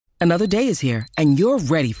Another day is here, and you're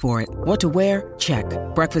ready for it. What to wear? Check.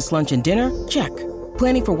 Breakfast, lunch, and dinner? Check.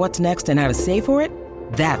 Planning for what's next and how to save for it?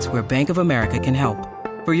 That's where Bank of America can help.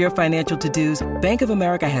 For your financial to-dos, Bank of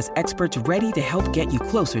America has experts ready to help get you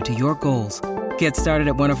closer to your goals. Get started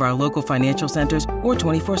at one of our local financial centers or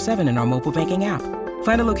 24/7 in our mobile banking app.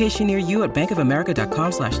 Find a location near you at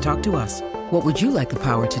bankofamerica.com/talktous. What would you like the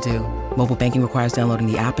power to do? Mobile banking requires downloading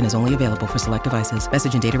the app and is only available for select devices.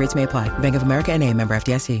 Message and data rates may apply. Bank of America N.A., member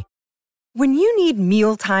FDIC. When you need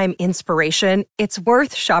mealtime inspiration, it's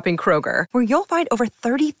worth shopping Kroger, where you'll find over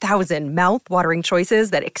 30,000 mouth-watering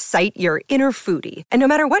choices that excite your inner foodie. And no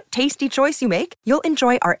matter what tasty choice you make, you'll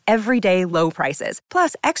enjoy our everyday low prices,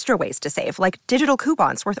 plus extra ways to save, like digital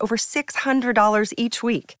coupons worth over $600 each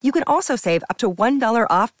week. You can also save up to $1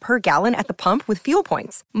 off per gallon at the pump with fuel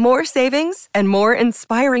points. More savings and more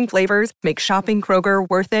inspiring flavors make shopping Kroger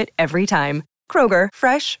worth it every time. Kroger,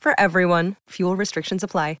 fresh for everyone. Fuel restrictions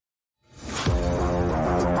apply.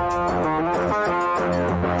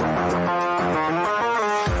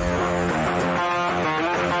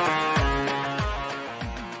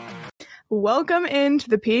 Welcome into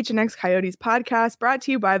the PHNX Coyotes podcast, brought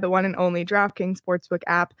to you by the one and only DraftKings Sportsbook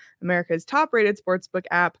app, America's top-rated sportsbook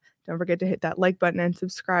app. Don't forget to hit that like button and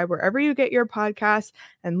subscribe wherever you get your podcasts,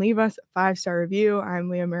 and leave us a 5-star review. I'm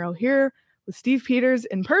Leah Merrill here with Steve Peters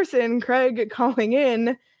in person, Craig calling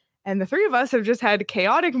in, and the three of us have just had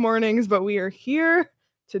chaotic mornings, but we are here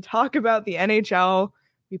to talk about the NHL.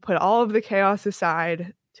 We put all of the chaos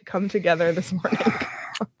aside to come together this morning.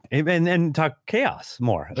 And talk chaos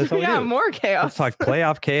more. That's what we do. More chaos. Let's talk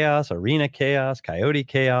playoff chaos, arena chaos, coyote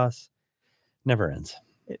chaos. Never ends.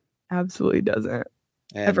 It absolutely doesn't.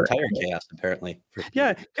 And tire chaos, apparently.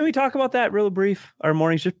 Yeah. Can we talk about that real brief? Our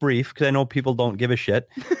morning's just brief because I know people don't give a shit.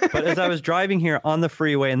 But as I was driving here on the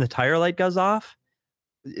freeway and the tire light goes off,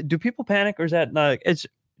 do people panic, or is that not?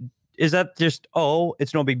 Is that just, oh,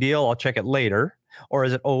 it's no big deal, I'll check it later? Or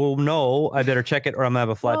is it, oh no, I better check it or I'm gonna have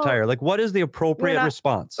a flat tire? Like, what is the appropriate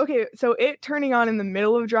response? Okay, so it turning on in the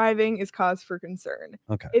middle of driving is cause for concern.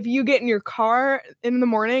 Okay. If you get in your car in the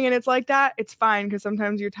morning and it's like that, it's fine, because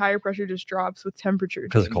sometimes your tire pressure just drops with temperature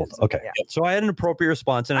because it's cold. Okay. Yeah. So I had an appropriate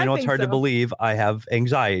response, and I know it's hard to believe. I have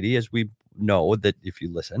anxiety, as we know that if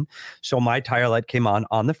you listen. So my tire light came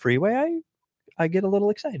on the freeway. I get a little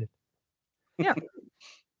excited. Yeah.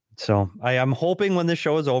 So I am hoping when this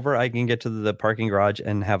show is over, I can get to the parking garage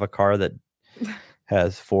and have a car that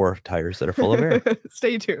has 4 tires that are full of air.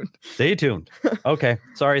 Stay tuned. Stay tuned. Okay.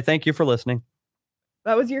 Sorry. Thank you for listening.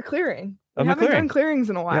 That was your clearing. We haven't done clearings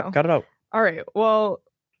in a while. Yep, got it out. All right. Well,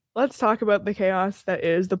 let's talk about the chaos that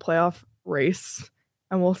is the playoff race.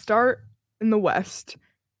 And we'll start in the West.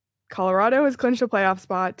 Colorado has clinched a playoff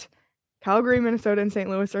spot. Calgary, Minnesota, and St.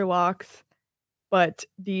 Louis are locks. But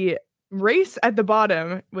the race at the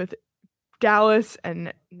bottom with Dallas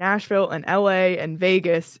and Nashville and LA and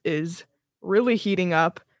Vegas is really heating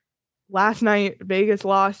up. Last night, Vegas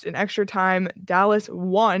lost in extra time. Dallas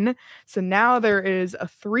won. So now there is a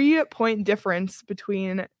 3-point difference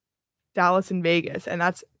between Dallas and Vegas. And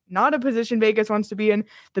that's not a position Vegas wants to be in.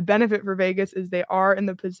 The benefit for Vegas is they are in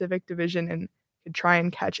the Pacific Division and could try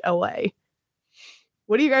and catch LA.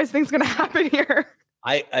 What do you guys think is going to happen here?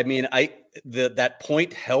 That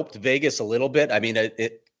point helped Vegas a little bit. I mean,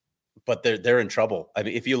 but they're in trouble. I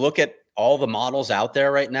mean, if you look at all the models out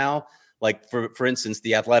there right now, like for instance,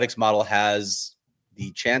 the Athletics model has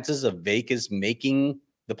the chances of Vegas making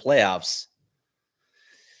the playoffs.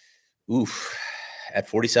 At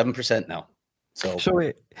 47% now. So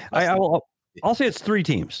I'll say it's 3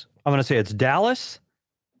 teams. I'm going to say it's Dallas,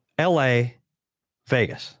 LA,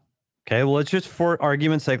 Vegas. Okay, well, it's just for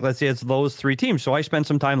argument's sake, let's say it's those 3 teams. So I spent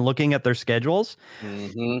some time looking at their schedules.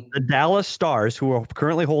 Mm-hmm. The Dallas Stars, who are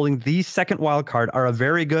currently holding the second wild card, are a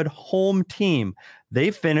very good home team. They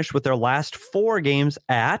finished with their last 4 games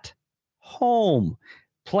at home,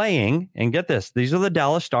 playing, and get this, these are the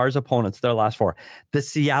Dallas Stars opponents, their last 4. The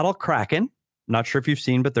Seattle Kraken, not sure if you've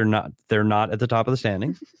seen, but they're not at the top of the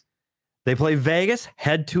standings. They play Vegas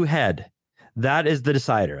head-to-head. That is the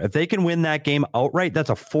decider. If they can win that game outright, that's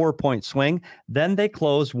a 4-point swing. Then they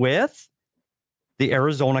close with the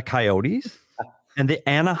Arizona Coyotes and the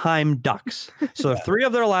Anaheim Ducks. So 3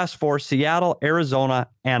 of their last 4, Seattle, Arizona,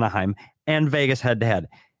 Anaheim, and Vegas head-to-head.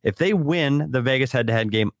 If they win the Vegas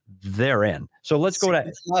head-to-head game, they're in. So let's go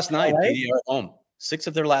to last 9. PDR at home. 6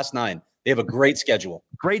 of their last 9. They have a great schedule.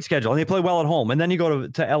 Great schedule. And they play well at home. And then you go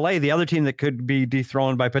to LA, the other team that could be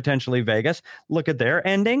dethroned by potentially Vegas. Look at their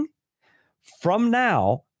ending. From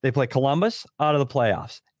now, they play Columbus out of the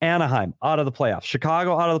playoffs, Anaheim out of the playoffs,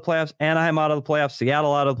 Chicago out of the playoffs, Anaheim out of the playoffs,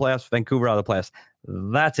 Seattle out of the playoffs, Vancouver out of the playoffs.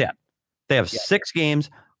 That's it. They have 6 games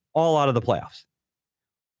all out of the playoffs.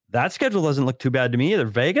 That schedule doesn't look too bad to me either.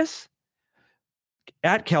 Vegas,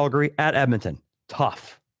 at Calgary, at Edmonton,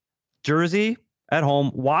 tough. Jersey, at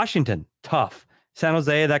home. Washington, tough. San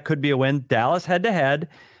Jose, that could be a win. Dallas, head-to-head.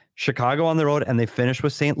 Chicago on the road, and they finish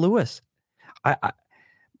with St. Louis.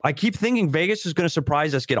 I keep thinking Vegas is going to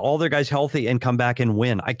surprise us, get all their guys healthy, and come back and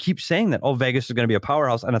win. I keep saying that, Vegas is going to be a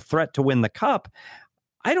powerhouse and a threat to win the cup.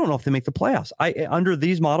 I don't know if they make the playoffs. Under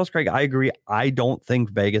these models, Craig, I agree. I don't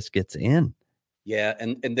think Vegas gets in. Yeah,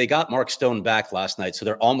 and they got Mark Stone back last night, so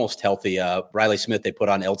they're almost healthy. Riley Smith, they put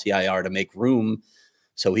on LTIR to make room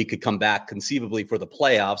so he could come back conceivably for the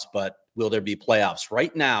playoffs, but will there be playoffs?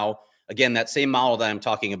 Right now, again, that same model that I'm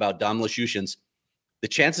talking about, Dom Lashushins, the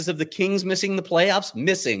chances of the Kings missing the playoffs,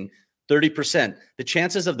 missing 30%. The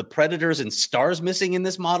chances of the Predators and Stars missing in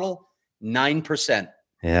this model, 9%.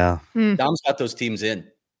 Yeah. Dom's got those teams in.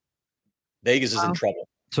 Vegas is in trouble.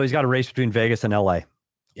 So he's got a race between Vegas and LA.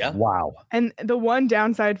 Yeah. Wow. And the one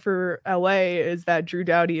downside for LA is that Drew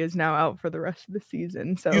Doughty is now out for the rest of the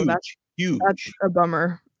season. So that's huge. That's a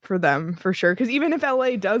bummer for them for sure. Because even if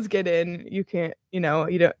LA does get in, you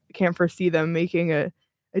can't foresee them making a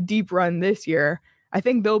deep run this year. I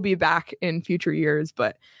think they'll be back in future years,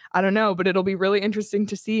 but I don't know. But it'll be really interesting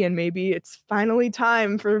to see. And maybe it's finally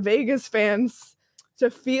time for Vegas fans to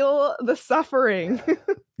feel the suffering.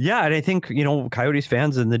 Yeah, and I think, Coyotes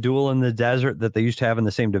fans in the duel in the desert that they used to have in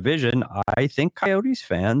the same division, I think Coyotes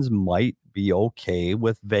fans might be okay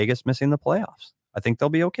with Vegas missing the playoffs. I think they'll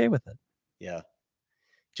be okay with it. Yeah.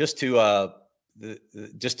 Just to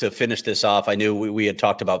finish this off, I knew we had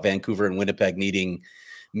talked about Vancouver and Winnipeg needing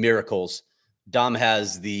miracles. Dom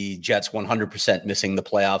has the Jets 100% missing the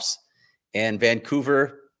playoffs, and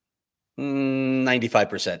Vancouver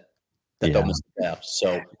 95% that don't miss the playoffs.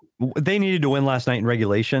 So they needed to win last night in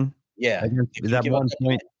regulation. Yeah, that one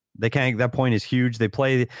point they can't. That point is huge. They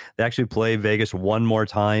actually play Vegas one more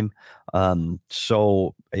time.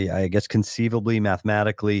 So I guess conceivably,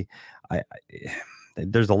 mathematically,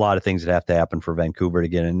 there's a lot of things that have to happen for Vancouver to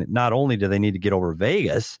get in. Not only do they need to get over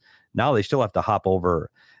Vegas, now they still have to hop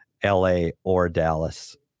over LA or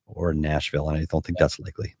Dallas or Nashville, and I don't think that's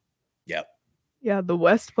likely. Yeah, the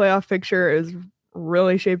West playoff picture is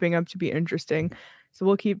really shaping up to be interesting, so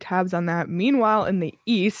we'll keep tabs on that. Meanwhile, in the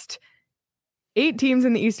East, 8 teams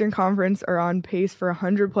in the Eastern Conference are on pace for a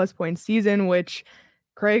 100+ point season, which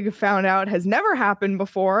Craig found out has never happened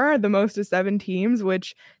before. The most of 7 teams,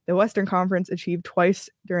 which the Western Conference achieved twice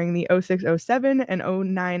during the 06-07 and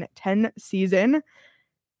 09-10 season.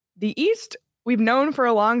 The East we've known for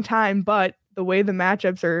a long time, but the way the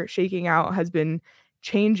matchups are shaking out has been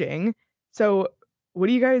changing. So what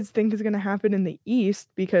do you guys think is going to happen in the East?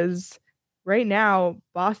 Because right now,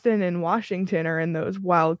 Boston and Washington are in those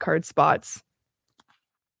wild card spots.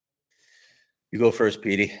 You go first,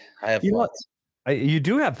 Petey. I have thoughts. You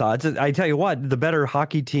do have thoughts. I tell you what, the better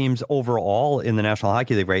hockey teams overall in the National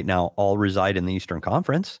Hockey League right now all reside in the Eastern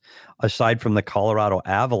Conference, aside from the Colorado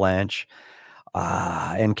Avalanche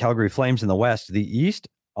and Calgary Flames in the West. The East,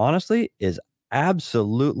 honestly, is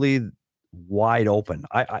absolutely wide open.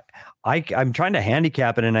 I'm trying to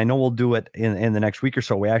handicap it, and I know we'll do it in the next week or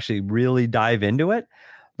so. We actually really dive into it.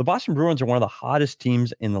 The Boston Bruins are one of the hottest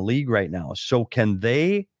teams in the league right now. So can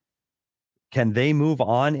they move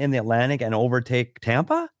on in the Atlantic and overtake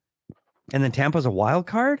Tampa? And then Tampa's a wild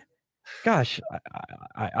card? Gosh,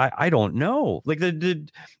 I don't know. Like and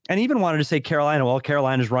even wanted to say Carolina. Well,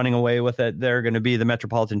 Carolina's running away with it. They're going to be the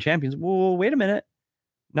Metropolitan champions. Well, wait a minute.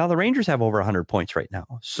 Now the Rangers have over 100 points right now.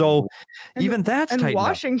 So even that's tight. And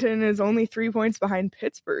Washington is only 3 points behind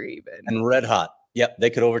Pittsburgh even. And red hot. Yep, they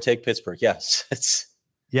could overtake Pittsburgh. Yes.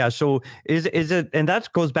 Yeah, so is it, and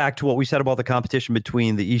that goes back to what we said about the competition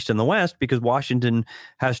between the East and the West, because Washington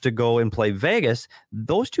has to go and play Vegas.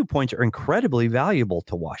 Those 2 points are incredibly valuable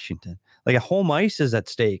to Washington. Like a home ice is at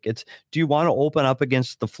stake. Do you want to open up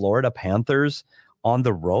against the Florida Panthers on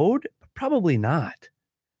the road? Probably not.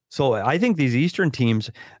 So I think these Eastern teams,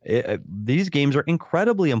 these games are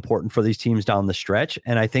incredibly important for these teams down the stretch.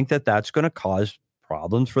 And I think that that's going to cause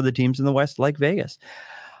problems for the teams in the West like Vegas.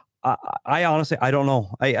 I honestly, I don't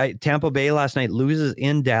know. Tampa Bay last night loses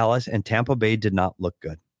in Dallas, and Tampa Bay did not look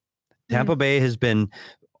good. Tampa Bay has been,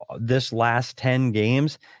 this last 10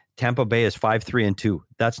 games, Tampa Bay is 5-3-2.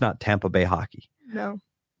 That's not Tampa Bay hockey. No.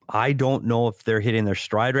 I don't know if they're hitting their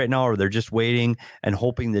stride right now, or they're just waiting and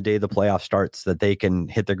hoping the day the playoff starts that they can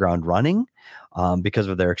hit the ground running because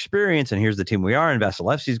of their experience. And here's the team we are, and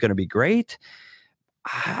Vasilevsky is going to be great.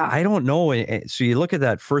 I don't know. So you look at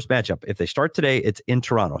that first matchup. If they start today, it's in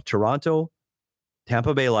Toronto. Toronto,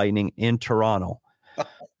 Tampa Bay Lightning in Toronto.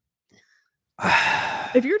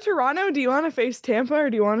 If you're Toronto, do you want to face Tampa or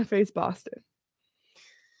do you want to face Boston?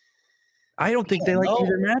 I don't think they like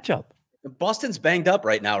either matchup. Boston's banged up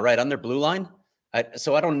right now, right on their blue line.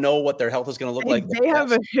 So I don't know what their health is going to look like. They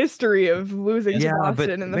have a history of losing to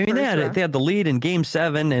Boston in the first round. They had the lead in Game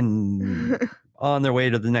 7 and on their way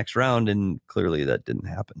to the next round, and clearly that didn't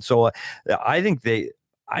happen. So I think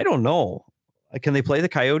I don't know. Can they play the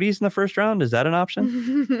Coyotes in the first round? Is that an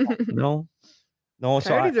option? No.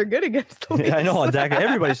 Coyotes are good against the Leafs. I know, exactly.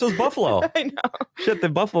 Everybody. So is Buffalo. I know. Shit, the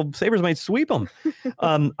Buffalo Sabres might sweep them.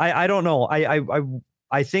 I don't know.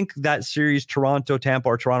 I think that series, Toronto, Tampa,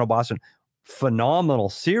 or Toronto, Boston, phenomenal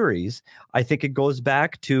series. I think it goes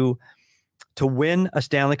back to win a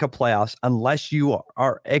Stanley Cup playoffs unless you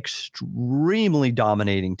are extremely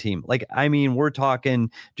dominating team. Like, I mean, we're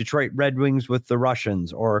talking Detroit Red Wings with the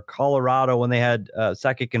Russians or Colorado when they had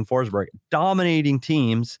Sakic and Forsberg. Dominating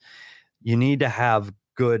teams, you need to have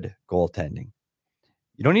good goaltending.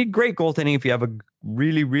 You don't need great goaltending if you have a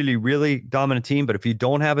really, really, really dominant team. But if you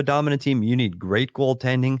don't have a dominant team, you need great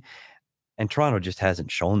goaltending. And Toronto just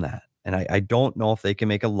hasn't shown that. And I don't know if they can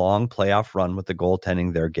make a long playoff run with the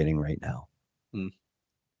goaltending they're getting right now.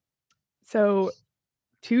 So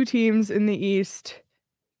 2 teams in the East.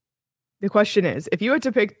 The question is, if you had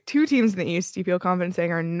to pick 2 teams in the East, you feel confident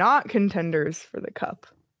saying are not contenders for the Cup,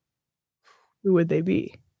 who would they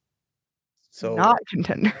be? So not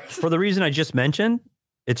contenders. For the reason I just mentioned,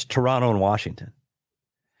 it's Toronto and Washington.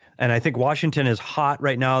 And I think Washington is hot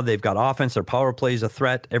right now. They've got offense. Their power play is a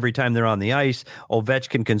threat every time they're on the ice.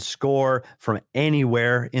 Ovechkin can score from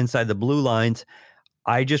anywhere inside the blue lines.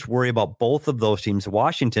 I just worry about both of those teams,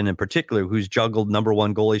 Washington in particular, who's juggled number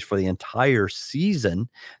 1 goalies for the entire season,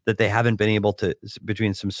 that they haven't been able to,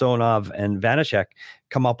 between Samsonov and Vanacek,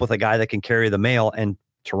 come up with a guy that can carry the mail. And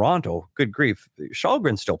Toronto, good grief,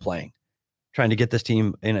 Shalgren's still playing, trying to get this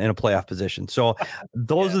team in a playoff position. So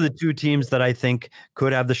those are the 2 teams that I think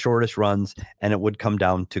could have the shortest runs, and it would come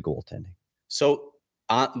down to goaltending. So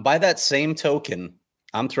by that same token,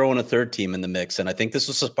 I'm throwing a third team in the mix, and I think this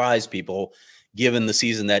will surprise people given the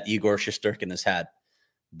season that Igor Shesterkin has had.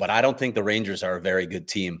 But I don't think the Rangers are a very good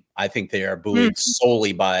team. I think they are buoyed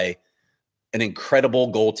solely by an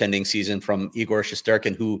incredible goaltending season from Igor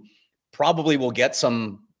Shesterkin, who probably will get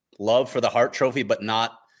some love for the Hart Trophy, but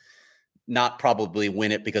not probably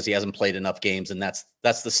win it because he hasn't played enough games. And that's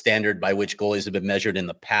the standard by which goalies have been measured in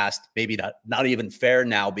the past. Maybe not even fair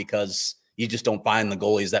now because you just don't find the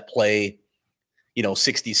goalies that play,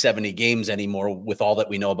 60, 70 games anymore with all that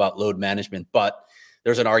we know about load management. But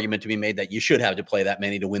there's an argument to be made that you should have to play that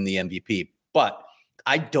many to win the MVP. But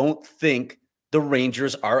I don't think the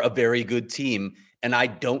Rangers are a very good team. And I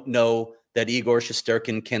don't know that Igor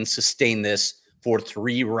Shesterkin can sustain this for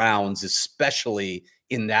 3 rounds, especially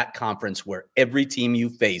in that conference where every team you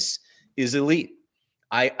face is elite.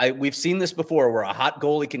 We've seen this before where a hot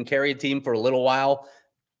goalie can carry a team for a little while.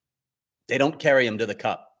 They don't carry him to the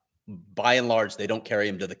Cup. By and large, they don't carry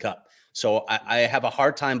him to the Cup. So I have a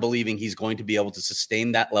hard time believing he's going to be able to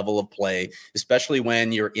sustain that level of play, especially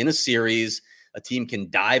when you're in a series. A team can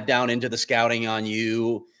dive down into the scouting on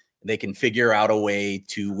you. They can figure out a way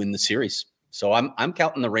to win the series. So I'm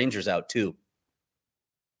counting the Rangers out too.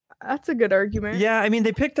 That's a good argument. Yeah, I mean,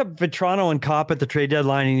 they picked up Vetrano and Kopp at the trade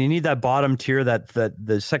deadline, and you need that bottom tier, that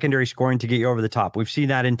the secondary scoring to get you over the top. We've seen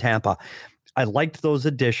that in Tampa. I liked those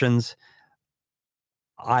additions.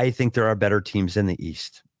 I think there are better teams in the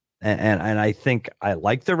East. And I think I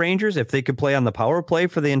like the Rangers. If they could play on the power play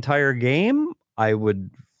for the entire game, I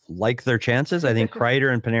would like their chances. I think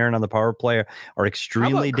Kreider and Panarin on the power play are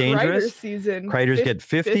extremely dangerous. Kreider's get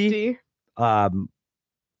 50. They'll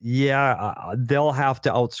have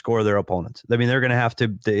to outscore their opponents. I mean, they're going to have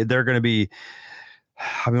to, they're going to be,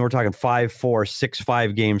 we're talking 5-4,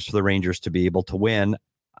 6-5 games for the Rangers to be able to win.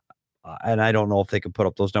 And I don't know if they can put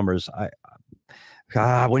up those numbers.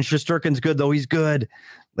 When Shesterkin's good, though, he's good.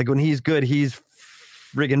 Like when he's good, he's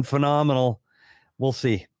friggin' phenomenal. We'll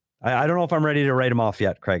see. I don't know if I'm ready to write him off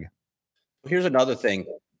yet, Craig. Here's another thing.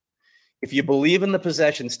 If you believe in the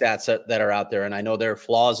possession stats that are out there, and I know there are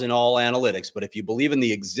flaws in all analytics, but if you believe in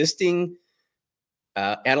the existing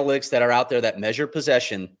analytics that are out there that measure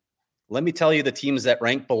possession, let me tell you the teams that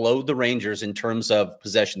rank below the Rangers in terms of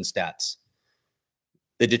possession stats.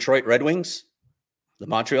 The Detroit Red Wings, the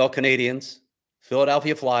Montreal Canadiens,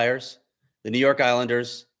 Philadelphia Flyers, the New York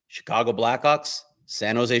Islanders, Chicago Blackhawks,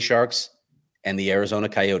 San Jose Sharks, and the Arizona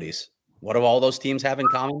Coyotes. What do all those teams have in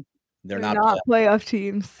common? They're not playoff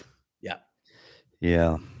teams.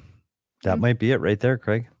 Yeah. That might be it right there,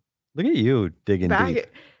 Craig. Look at you digging deep.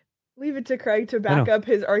 leave it to Craig to back up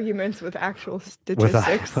his arguments with actual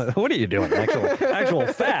statistics. What are you doing? Actual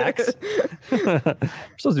facts? We're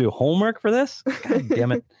supposed to do homework for this? God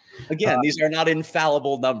damn it. Again, these are not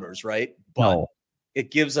infallible numbers, right? But it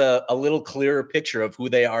gives a little clearer picture of who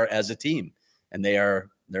they are as a team. And they're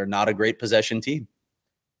not a great possession team.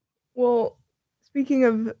 Well, speaking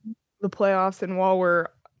of the playoffs, and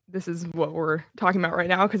this is what we're talking about right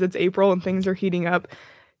now because it's April and things are heating up.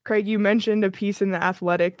 Craig, you mentioned a piece in The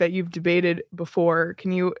Athletic that you've debated before.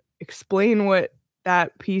 Can you explain what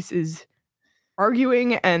that piece is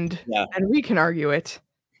arguing and we can argue it?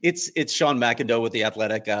 It's Sean McIndoe with The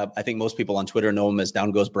Athletic. I think most people on Twitter know him as Down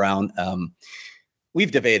Goes Brown.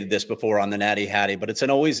 We've debated this before on the Natty Hattie, but it's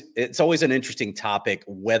always an interesting topic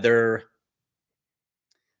whether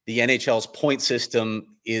the NHL's point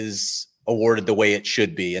system is awarded the way it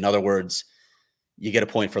should be. In other words, you get a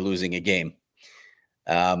point for losing a game.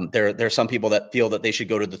 There are some people that feel that they should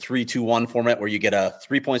go to the 3-2-1 format where you get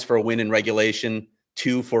 3 points for a win in regulation,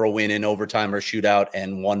 2 for a win in overtime or shootout,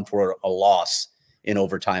 and 1 for a loss in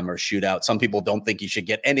overtime or shootout. Some people don't think you should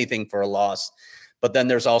get anything for a loss. But then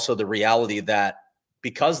there's also the reality that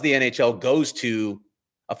because the NHL goes to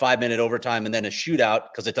a 5-minute overtime and then a shootout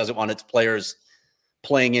because it doesn't want its players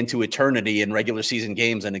playing into eternity in regular season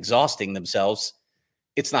games and exhausting themselves,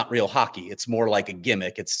 it's not real hockey. It's more like a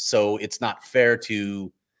gimmick. It's not fair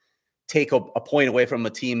to take a point away from a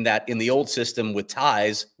team that in the old system with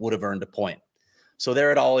ties would have earned a point. So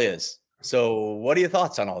there it all is. So what are your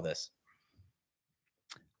thoughts on all this?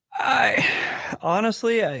 I'm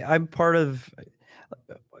part of,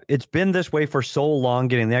 it's been this way for so long,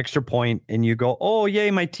 getting the extra point, and you go, oh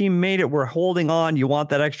yay, my team made it. We're holding on. You want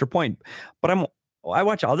that extra point. But I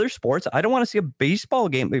watch other sports. I don't want to see a baseball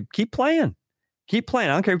game. Keep playing. Keep playing.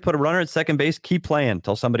 I don't care if you put a runner at second base. Keep playing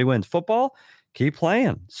until somebody wins. Football, keep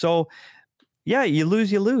playing. So, yeah, you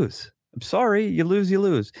lose, you lose. I'm sorry, you lose, you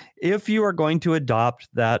lose. If you are going to adopt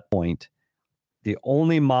that point, the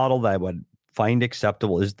only model that I would find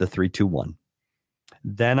acceptable is the 3-2-1.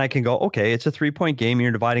 Then I can go, okay, it's a 3-point game.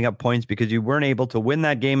 You're dividing up points because you weren't able to win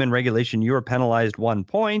that game in regulation. You were penalized 1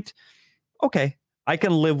 point. Okay, I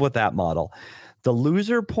can live with that model. The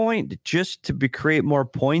loser point, just to create more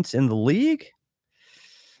points in the league,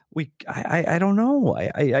 I don't know.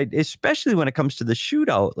 I especially when it comes to the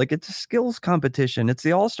shootout, like it's a skills competition. It's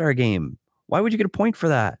the All-Star game. Why would you get a point for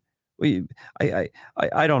that?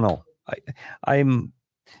 I don't know. I'm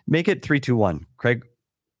make it 3-2-1, Craig.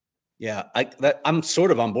 Yeah, I'm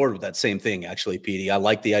sort of on board with that same thing, actually, Petey. I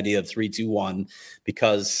like the idea of 3-2-1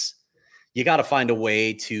 because you got to find a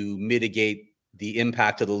way to mitigate the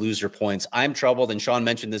impact of the loser points. I'm troubled, and Sean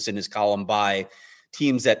mentioned this in his column, by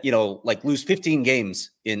teams that, like lose 15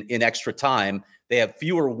 games in extra time. They have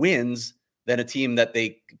fewer wins than a team that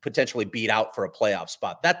they potentially beat out for a playoff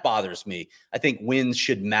spot. That bothers me. I think wins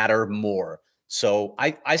should matter more. So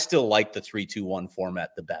I still like the 3-2-1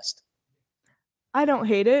 format the best. I don't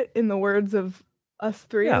hate it, in the words of us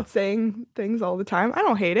three saying things all the time. I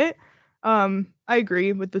don't hate it. I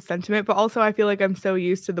agree with the sentiment, but also I feel like I'm so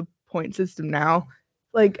used to the point system now.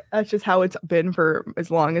 Like, that's just how it's been for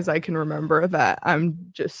as long as I can remember, that I'm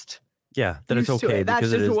just that it's okay. That's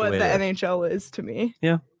just what the NHL is to me.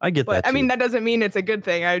 Yeah, I get that. I mean, that doesn't mean it's a good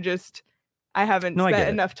thing. I haven't spent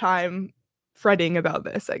enough time fretting about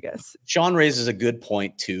this, I guess. Sean raises a good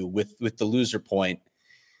point too with the loser point.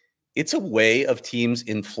 It's a way of teams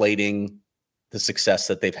inflating the success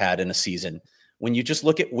that they've had in a season. When you just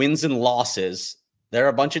look at wins and losses, there are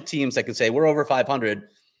a bunch of teams that can say we're over 500,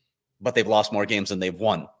 but they've lost more games than they've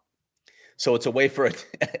won. So it's a way for it,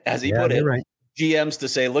 as he put it, right, GMs to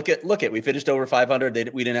say, look at, we finished over 500.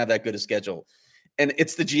 We didn't have that good a schedule. And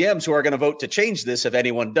it's the GMs who are going to vote to change this if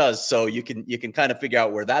anyone does. So you can kind of figure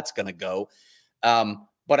out where that's going to go.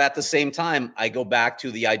 But at the same time, I go back to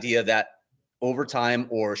the idea that overtime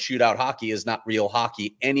or shootout hockey is not real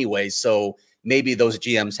hockey anyway. So maybe those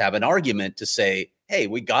GMs have an argument to say, hey,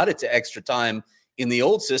 we got it to extra time. In the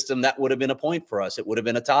old system, that would have been a point for us. It would have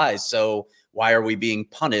been a tie. So why are we being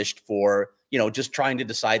punished for, just trying to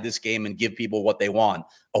decide this game and give people what they want,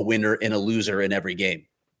 a winner and a loser in every game?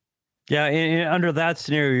 Yeah, and under that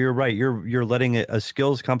scenario, you're right. You're letting a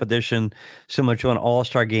skills competition similar to an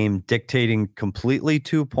all-star game dictating completely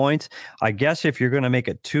 2 points. I guess if you're going to make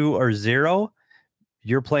it 2 or 0,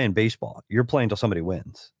 you're playing baseball. You're playing until somebody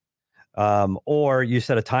wins. Or you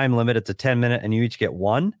set a time limit. It's a 10-minute and you each get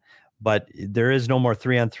 1. But there is no more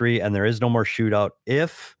 3-on-3 and there is no more shootout.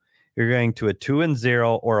 If you're going to a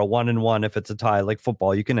 2-0 or a 1-1, if it's a tie, like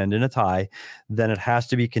football, you can end in a tie, then it has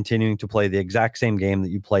to be continuing to play the exact same game that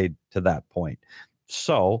you played to that point.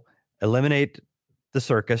 So eliminate the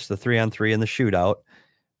circus, the 3-on-3 and the shootout.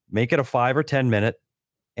 make it a 5 or 10 minute.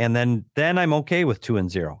 And then I'm okay with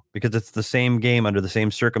 2-0 because it's the same game under the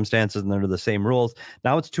same circumstances and under the same rules.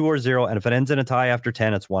 Now it's 2-0. And if it ends in a tie after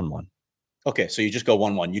 10, it's 1-1. Okay. So you just go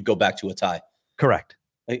 1-1. You'd go back to a tie. Correct.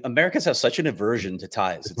 Americans have such an aversion to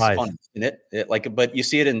ties. It's fun, isn't it? But you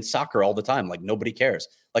see it in soccer all the time. Like nobody cares.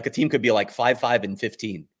 Like a team could be like 5-5 and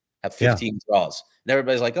 15, have 15 draws. And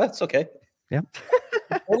everybody's like, oh, that's okay. Yeah.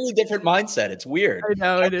 Totally different mindset. It's weird. I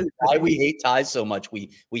know it is. Why we hate ties so much. We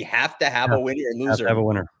have to have a winner and loser. Have a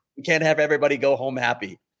winner. We can't have everybody go home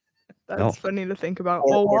happy. That's funny to think about.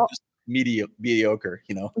 Or just mediocre,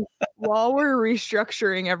 While we're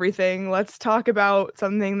restructuring everything, let's talk about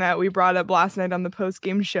something that we brought up last night on the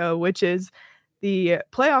post-game show, which is the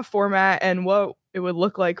playoff format and what it would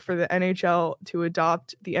look like for the NHL to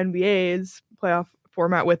adopt the NBA's playoff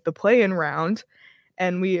format with the play-in round.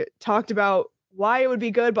 And we talked about why it would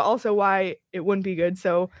be good, but also why it wouldn't be good.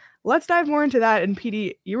 So let's dive more into that. And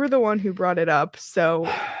PD, you were the one who brought it up.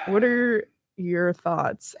 So what are your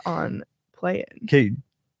thoughts on play-in? Okay,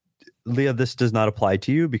 Leah, this does not apply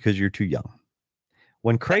to you because you're too young.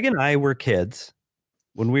 When Craig and I were kids,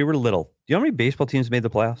 when we were little, do you know how many baseball teams made the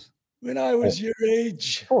playoffs? When I was your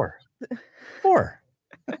age. 4.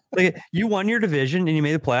 Like, you won your division and you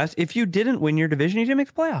made the playoffs. If you didn't win your division, you didn't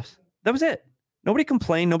make the playoffs. That was it. Nobody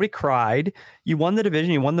complained. Nobody cried. You won the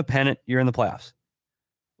division. You won the pennant. You're in the playoffs.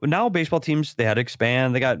 But now baseball teams, they had to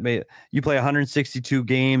expand. You play 162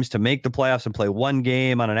 games to make the playoffs and play one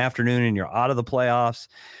game on an afternoon and you're out of the playoffs.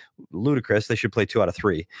 Ludicrous. They should play 2 out of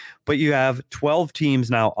 3. But you have 12 teams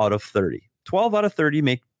now out of 30. 12 out of 30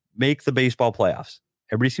 make the baseball playoffs.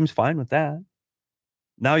 Everybody seems fine with that.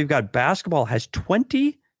 Now you've got basketball has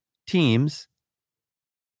 20 teams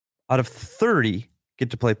out of 30 get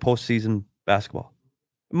to play postseason basketball.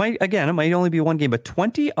 It might only be one game, but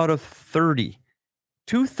 20 out of 30,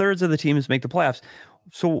 2/3 of the teams make the playoffs.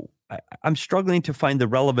 So I'm struggling to find the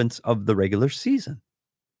relevance of the regular season.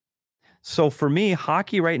 So for me,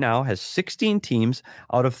 hockey right now has 16 teams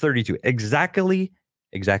out of 32. Exactly.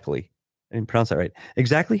 I didn't pronounce that right.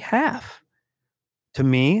 Exactly half. To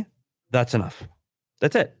me, that's enough.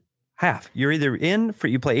 That's it. Half. You're either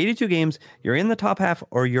you play 82 games, you're in the top half,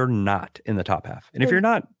 or you're not in the top half. And if you're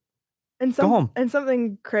not, go home. And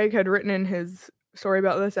something Craig had written in his story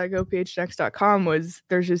about this at GoPHNX.com was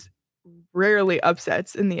there's just rarely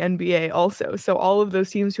upsets in the NBA also. So all of those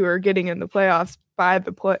teams who are getting in the playoffs by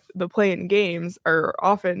the play-in games are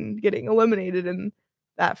often getting eliminated in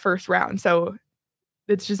that first round. So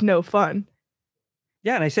it's just no fun.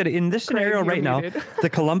 Yeah, and I said in this scenario right now, the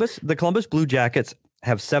Columbus Blue Jackets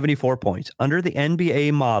have 74 points. Under the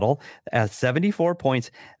NBA model, at 74 points,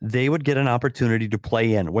 they would get an opportunity to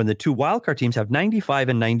play in, when the 2 wildcard teams have 95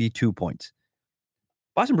 and 92 points.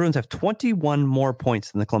 Boston Bruins have 21 more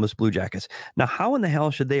points than the Columbus Blue Jackets. Now, how in the hell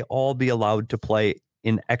should they all be allowed to play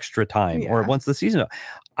in extra time or once the season?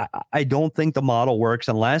 I don't think the model works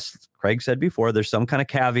unless, Craig said before, there's some kind of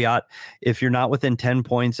caveat. If you're not within 10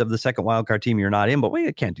 points of the second wildcard team, you're not in. But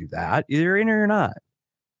we can't do that. Either you're in or you're not.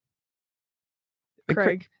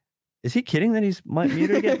 Craig. Is he kidding that he's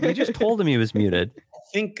muted again? We just told him he was muted. I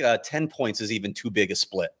think 10 points is even too big a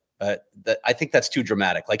split. I think that's too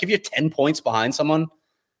dramatic. Like if you're 10 points behind someone,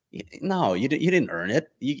 no, you didn't earn it.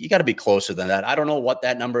 You got to be closer than that. I don't know what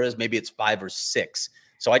that number is. Maybe it's 5 or 6.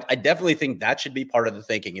 So I definitely think that should be part of the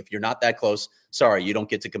thinking. If you're not that close, sorry, you don't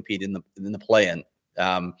get to compete in the play-in.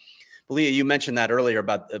 Leah, you mentioned that earlier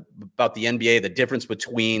about the NBA, the difference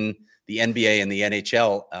between the NBA and the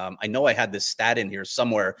NHL. I know I had this stat in here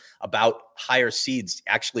somewhere about higher seeds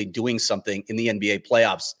actually doing something in the NBA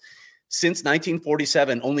playoffs. Since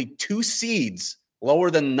 1947, only 2 seeds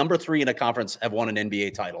lower than number 3 in a conference have won an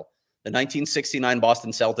NBA title. The 1969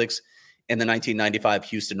 Boston Celtics and the 1995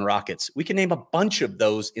 Houston Rockets. We can name a bunch of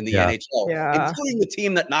those in the NHL, including the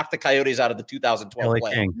team that knocked the Coyotes out of the 2012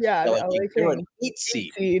 play. Yeah, LA King. They're an 8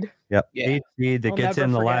 seed. Yep, 8 seed that gets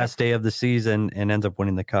in the last day of the season and ends up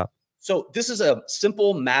winning the cup. So this is a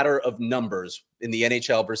simple matter of numbers in the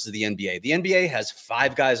NHL versus the NBA. The NBA has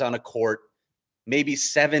 5 guys on a court, maybe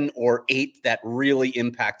 7 or 8 that really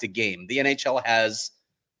impact a game. The NHL has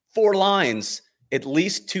 4 lines, at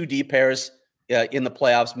least 2 D pairs in the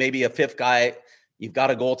playoffs, maybe a 5th guy. You've got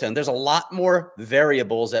a goaltender. There's a lot more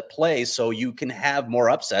variables at play, so you can have more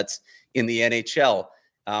upsets in the NHL.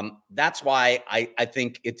 That's why I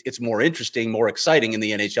think it's more interesting, more exciting in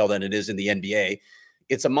the NHL than it is in the NBA.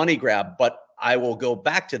 It's a money grab, but I will go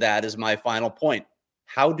back to that as my final point.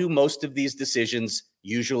 How do most of these decisions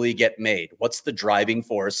usually get made? What's the driving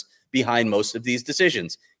force behind most of these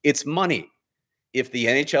decisions? It's money. If the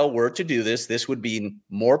NHL were to do this, this would be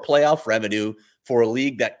more playoff revenue for a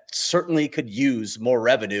league that certainly could use more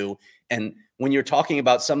revenue. And when you're talking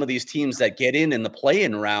about some of these teams that get in the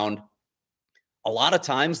play-in round, a lot of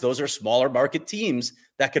times those are smaller market teams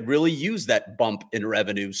that could really use that bump in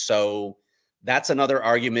revenue. So that's another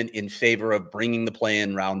argument in favor of bringing the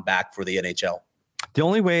play-in round back for the NHL. The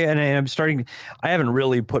only way, and I haven't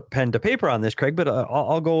really put pen to paper on this, Craig, but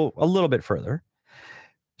I'll go a little bit further.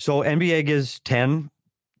 So NBA gives 10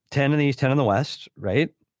 in the East, 10 in the West, right?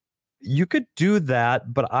 You could do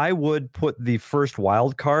that, but I would put the first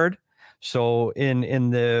wild card. So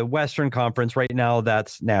in the Western Conference right now,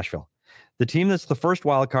 that's Nashville. The team that's the first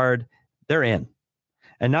wild card, they're in.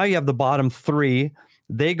 And now you have the bottom three.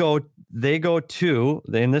 They go to,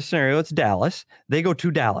 in this scenario, it's Dallas. They go to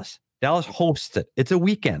Dallas. Dallas hosts it. It's a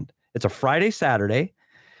weekend. It's a Friday, Saturday.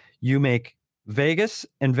 You make Vegas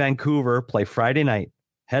and Vancouver play Friday night,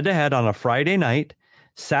 head-to-head on a Friday night,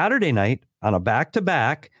 Saturday night on a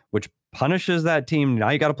back-to-back, which punishes that team. Now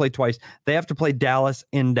you got to play twice. They have to play Dallas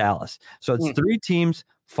in Dallas. So it's three teams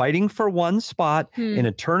fighting for one spot in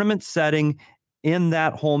a tournament setting in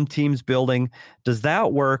that home team's building. Does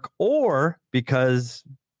that work? Or because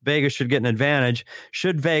Vegas should get an advantage,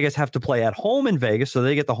 should Vegas have to play at home in Vegas so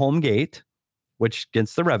they get the home gate, which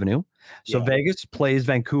gets the revenue? So Vegas plays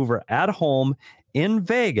Vancouver at home in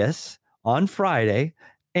Vegas on Friday,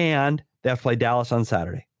 and they have to play Dallas on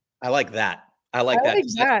Saturday. I like that. I like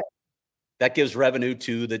that. That gives revenue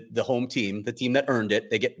to the home team, the team that earned it.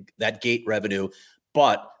 They get that gate revenue,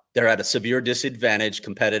 but they're at a severe disadvantage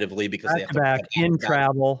competitively because they have to back in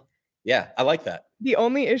travel. Yeah, I like that. The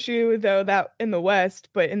only issue, though, that in the West,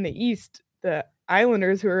 but in the East, the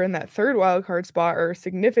Islanders, who are in that third wild card spot, are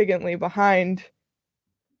significantly behind.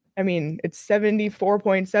 I mean, it's 74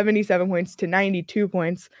 points, 77 points to 92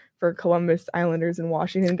 points for Columbus, Islanders, and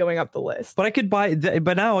Washington going up the list. But I could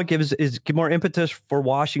but now it gives more impetus for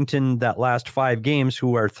Washington that last 5 games,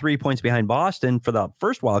 who are 3 points behind Boston for the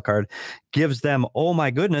first wild card, gives them, oh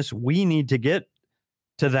my goodness, we need to get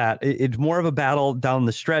to that. It's more of a battle down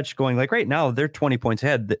the stretch going like right now, they're 20 points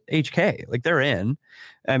ahead. The HK, like they're in.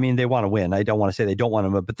 I mean, they want to win. I don't want to say they don't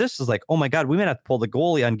want to, but this is like, oh my God, we might have to pull the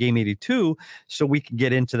goalie on game 82 so we can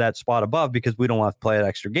get into that spot above because we don't want to play an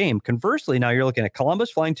extra game. Conversely, now you're looking at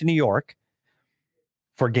Columbus flying to New York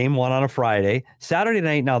for game 1 on a Friday. Saturday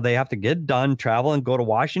night, now they have to get done, travel, and go to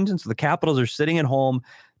Washington. So the Capitals are sitting at home,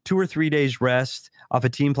 2 or 3 days rest off a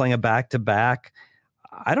team playing a back-to-back.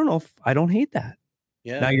 I don't hate that.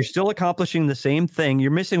 Yeah. Now you're still accomplishing the same thing. You're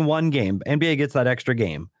missing one game. NBA gets that extra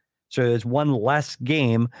game. So there's one less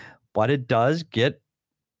game, but it does get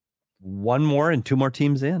one more and 2 more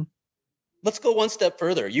teams in. Let's go one step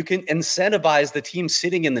further. You can incentivize the team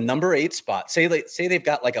sitting in the number 8 spot. Say they've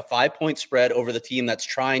got like a 5-point spread over the team that's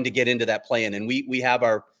trying to get into that play-in. And we have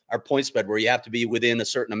our point spread where you have to be within a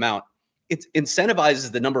certain amount. It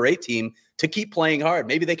incentivizes the number 8 team to keep playing hard.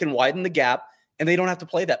 Maybe they can widen the gap and they don't have to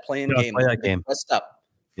play that play-in game. Play that game. Rest up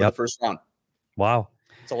for the first round. Wow.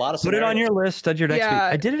 It's a lot of Put it on your list at your next week.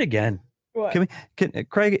 I did it again. What?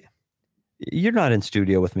 Craig, you're not in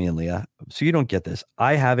studio with me and Leah, so you don't get this.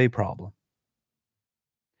 I have a problem.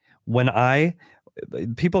 When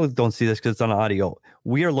people don't see this because it's on audio,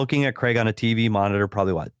 we are looking at Craig on a TV monitor,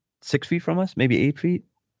 probably 6 feet from us, maybe 8 feet.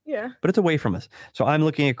 Yeah. But it's away from us. So I'm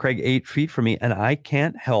looking at Craig 8 feet from me, and I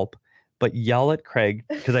can't help but yell at Craig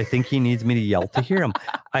because I think he needs me to yell to hear him.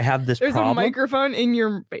 I have this There's problem. a microphone in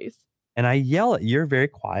your face. And I yell at you're very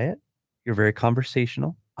quiet. You're very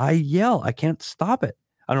conversational. I yell. I can't stop it.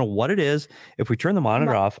 I don't know what it is. If we turn the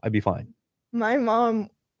monitor off, I'd be fine. My mom,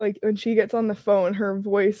 like when she gets on the phone, her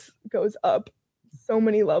voice goes up so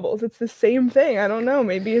many levels. It's the same thing. I don't know.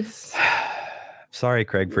 Maybe it's... Sorry,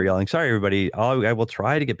 Craig, for yelling. Sorry, everybody. I will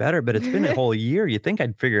try to get better, but it's been a whole year. You'd think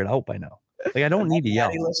I'd figure it out by now. Like, I don't need to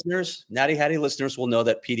yell. Natty Hattie listeners will know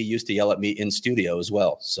that Petey used to yell at me in studio as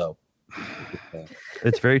well. So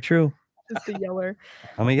it's very true. Just a yeller.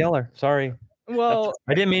 I'm a yeller. Sorry. Well,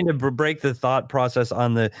 I didn't mean to break the thought process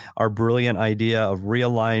on our brilliant idea of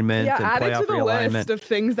realignment and add it playoff to the realignment. list of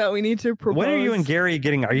things that we need to propose. When are you and Gary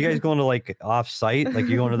getting? Are you guys going to like off-site? Like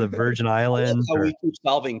you going to the Virgin Islands? That's how we keep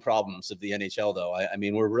solving problems of the NHL, though. I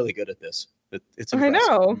mean, we're really good at this. It's I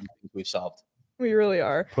know we've solved. We really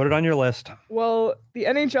are. Put it on your list. Well, the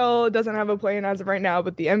NHL doesn't have a play-in as of right now,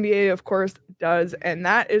 but the NBA, of course, does, and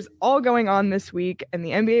that is all going on this week. And the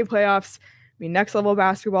NBA playoffs mean next level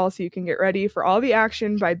basketball, so you can get ready for all the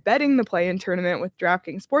action by betting the play-in tournament with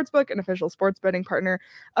DraftKings Sportsbook, an official sports betting partner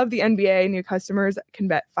of the NBA. New customers can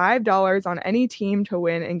bet $5 on any team to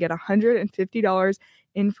win and get $150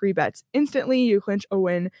 in free bets instantly. You clinch a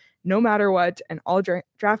win no matter what. And all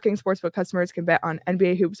DraftKings Sportsbook customers can bet on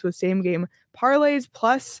NBA hoops with same-game parlays.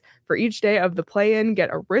 Plus, for each day of the play-in,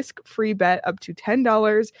 get a risk-free bet up to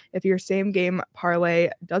 $10 if your same-game parlay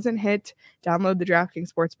doesn't hit. Download the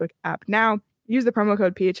DraftKings Sportsbook app now. Use the promo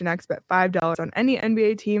code PHNX, bet $5 on any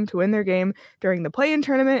NBA team to win their game during the play-in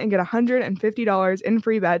tournament and get $150 in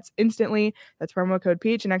free bets instantly. That's promo code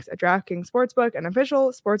PHNX at DraftKings Sportsbook, an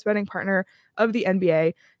official sports betting partner of the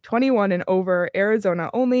NBA. 21 and over, Arizona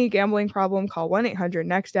only. Gambling problem? Call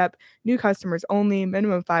 1-800-NEXT-STEP. New customers only.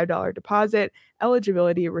 Minimum $5 deposit.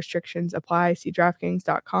 Eligibility restrictions apply. See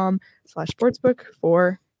DraftKings.com/sportsbook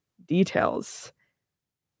for details.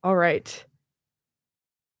 All right.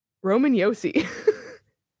 Roman Josi.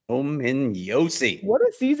 Roman Josi. What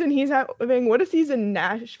a season he's having. What a season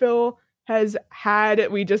Nashville has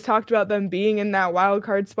had. We just talked about them being in that wild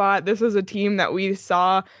card spot. This was a team that we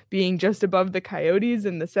saw being just above the Coyotes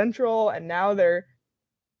in the Central, and now they're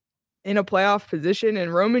in a playoff position.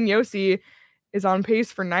 And Roman Josi is on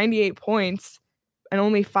pace for 98 points, and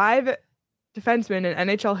only 5 defensemen in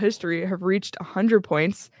NHL history have reached 100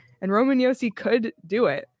 points, and Roman Josi could do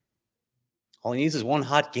it. All he needs is one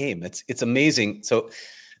hot game. It's amazing. So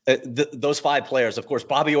those 5 players, of course,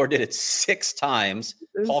 Bobby Orr did it 6 times.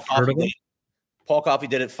 Paul Coffey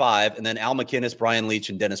did it 5. And then Al MacInnis, Brian Leetch,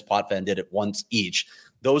 and Dennis Potvin did it once each.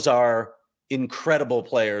 Those are incredible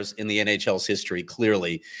players in the NHL's history,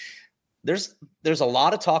 clearly. There's a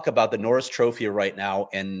lot of talk about the Norris Trophy right now.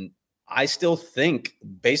 And I still think,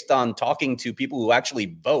 based on talking to people who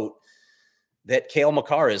actually vote, that Cale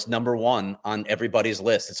Makar is number 1 on everybody's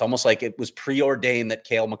list. It's almost like it was preordained that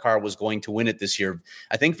Cale Makar was going to win it this year.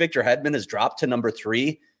 I think Victor Hedman has dropped to number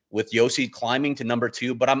 3, with Josi climbing to number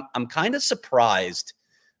 2. But I'm kind of surprised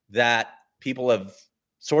that people have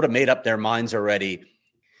sort of made up their minds already.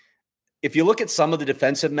 If you look at some of the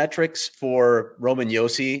defensive metrics for Roman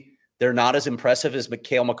Josi, they're not as impressive as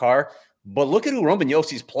Cale Makar. But look at who Roman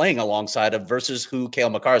Josi's playing alongside of versus who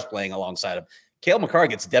Cale Makar is playing alongside of. Cale Makar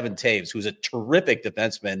gets Devin Taves, who's a terrific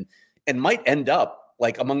defenseman and might end up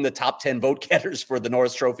like among the top 10 vote getters for the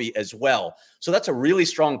Norris Trophy as well. So that's a really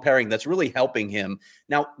strong pairing that's really helping him.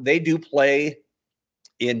 Now, they do play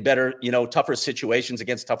in better, tougher situations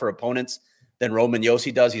against tougher opponents than Roman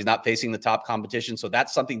Josi does. He's not facing the top competition, so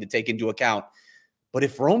that's something to take into account. But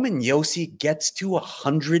if Roman Josi gets to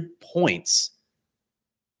 100 points,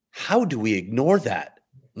 how do we ignore that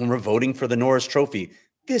when we're voting for the Norris Trophy?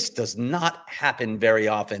 This does not happen very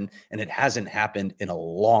often, and it hasn't happened in a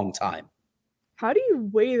long time. How do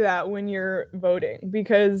you weigh that when you're voting?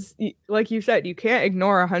 Because, like you said, you can't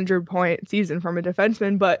ignore a 100-point season from a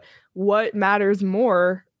defenseman, but what matters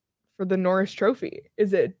more for the Norris Trophy?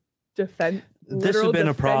 Is it This has been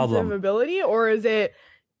a problem. Ability, or is it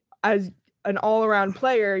as an all-around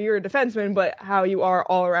player, you're a defenseman, but how you are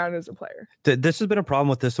all around as a player? This has been a problem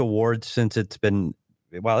with this award since it's been,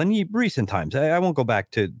 well, in recent times. I won't go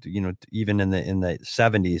back to, even in the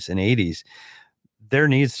 70s and 80s. There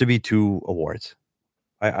needs to be 2 awards.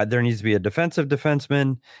 There needs to be a defensive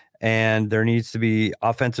defenseman, and there needs to be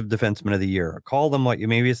offensive defenseman of the year. Call them what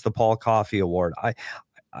maybe it's the Paul Coffey Award.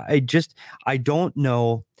 I don't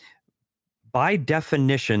know. By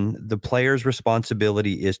definition, the player's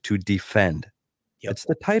responsibility is to defend. Yep. It's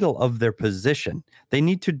the title of their position. They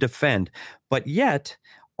need to defend. But yet,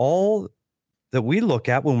 all that we look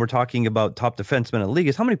at when we're talking about top defensemen in the league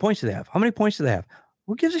is how many points do they have? How many points do they have?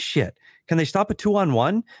 Who gives a shit? Can they stop a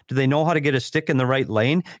 2-on-1? Do they know how to get a stick in the right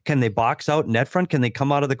lane? Can they box out net front? Can they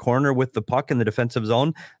come out of the corner with the puck in the defensive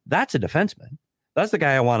zone? That's a defenseman. That's the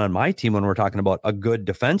guy I want on my team when we're talking about a good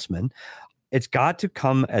defenseman. It's got to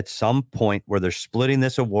come at some point where they're splitting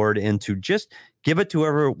this award into just give it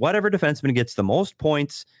to whatever defenseman gets the most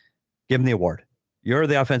points, give him the award. You're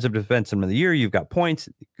the offensive defenseman of the year. You've got points.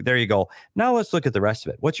 There you go. Now let's look at the rest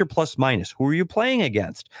of it. What's your plus minus? Who are you playing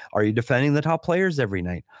against? Are you defending the top players every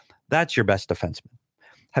night? That's your best defenseman.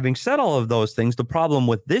 Having said all of those things, the problem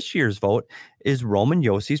with this year's vote is Roman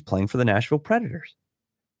Josi's playing for the Nashville Predators.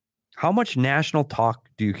 How much national talk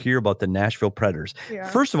do you hear about the Nashville Predators? Yeah.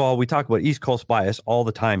 First of all, we talk about East Coast bias all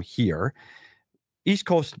the time here. East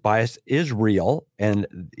Coast bias is real, and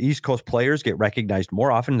East Coast players get recognized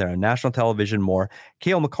more often. They're on national television more.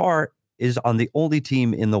 Cale Makar is on the only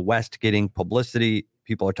team in the West getting publicity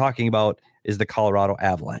people are talking about is the Colorado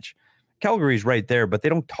Avalanche. Calgary's right there, but they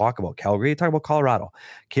don't talk about Calgary. They talk about Colorado.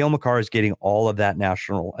 Cale Makar is getting all of that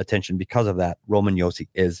national attention because of that. Roman Josi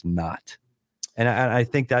is not. And I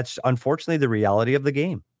think that's unfortunately the reality of the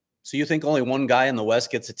game. So you think only one guy in the West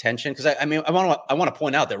gets attention? Because I want to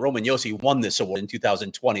point out that Roman Josi won this award in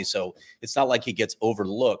 2020, so it's not like he gets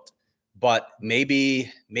overlooked. but maybe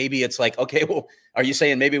it's like, okay, well, are you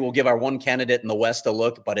saying maybe we'll give our one candidate in the West a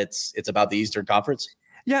look, but it's about the Eastern Conference?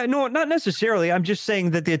 Yeah, no, not necessarily. I'm just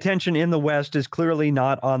saying that the attention in the West is clearly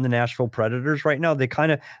not on the Nashville Predators right now. They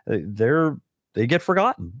kind of they get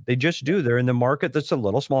forgotten. They just do. They're in the market that's a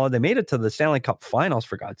little smaller. They made it to the Stanley Cup Finals,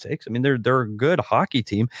 for God's sakes. I mean, they're a good hockey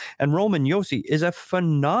team, and Roman Josi is a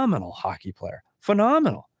phenomenal hockey player.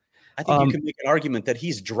 Phenomenal. I think you can make an argument that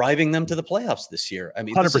he's driving them to the playoffs this year. I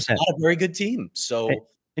mean, 100%. this is not a very good team. So,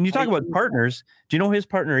 and you talk about partners. Do you know who his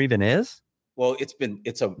partner even is? Well, it's been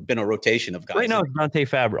a rotation of guys. Right now, it's Dante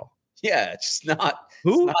Fabro. Yeah, it's not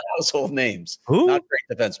household names. Who? Not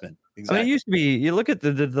great defensemen. Exactly. I mean, it used to be. You look at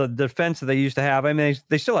the defense that they used to have. I mean,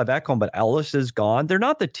 they still have Ekholm, but Ellis is gone. They're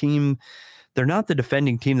not the team. They're not the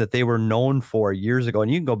defending team that they were known for years ago.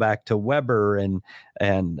 And you can go back to Weber and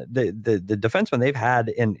the defenseman they've had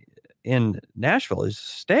in Nashville is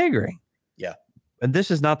staggering. Yeah, and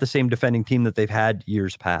this is not the same defending team that they've had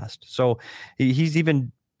years past. So he's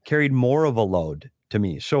even carried more of a load to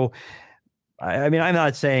me. So, I mean, I'm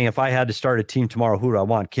not saying if I had to start a team tomorrow, who do I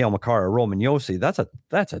want, Cale Makar or Roman Josi? That's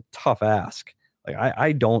a tough ask. Like,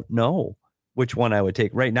 I don't know which one I would take.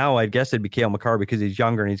 Right now, I guess it'd be Cale Makar because he's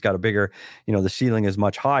younger and he's got a bigger, the ceiling is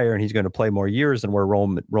much higher and he's going to play more years than where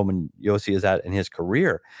Roman Josi is at in his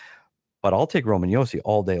career. But I'll take Roman Josi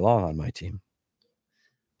all day long on my team.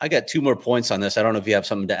 I got 2 more points on this. I don't know if you have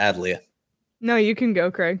something to add, Leah. No, you can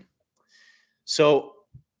go, Craig. So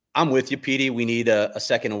I'm with you, Petey. We need a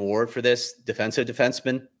second award for this defensive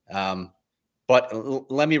defenseman.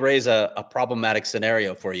 But let me raise a problematic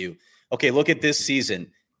scenario for you. Okay, look at this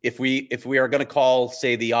season. If we are going to call,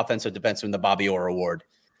 say, the offensive defenseman the Bobby Orr Award,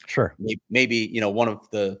 sure, maybe one of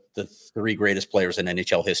the 3 greatest players in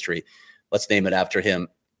NHL history. Let's name it after him.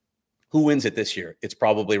 Who wins it this year? It's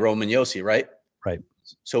probably Roman Josi, right? Right.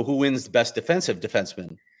 So who wins the best defensive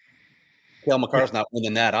defenseman? Cale Makar's not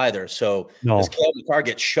winning that either. So does Cale Makar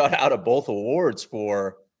get shut out of both awards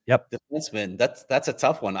for defenseman? That's a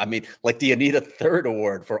tough one. I mean, like, do you need a third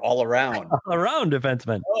award for all around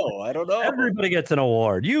defenseman? Oh, I don't know. Everybody gets an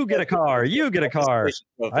award. You get a car. You get a car.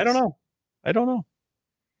 I don't know.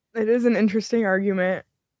 It is an interesting argument.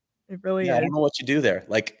 It really is. I don't know what you do there.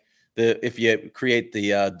 Like, if you create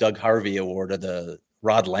the Doug Harvey Award or the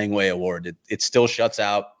Rod Langway Award, it still shuts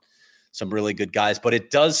out some really good guys, but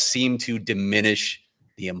it does seem to diminish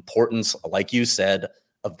the importance, like you said,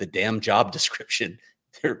 of the damn job description.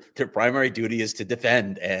 Their primary duty is to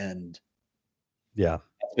defend, and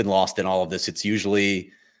it's been lost in all of this. It's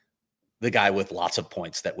usually the guy with lots of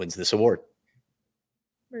points that wins this award.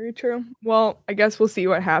 Very true. Well, I guess we'll see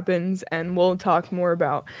what happens, and we'll talk more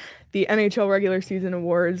about the NHL regular season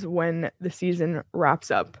awards when the season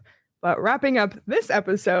wraps up. But wrapping up this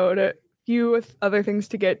episode, a few other things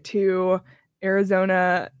to get to.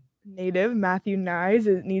 Arizona native Matthew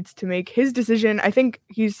Knies needs to make his decision. I think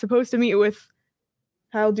he's supposed to meet with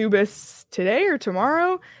Kyle Dubas today or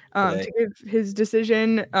tomorrow to give his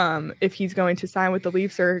decision if he's going to sign with the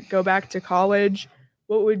Leafs or go back to college.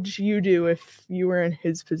 What would you do if you were in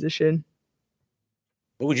his position?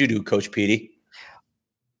 What would you do, Coach Petey?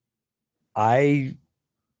 I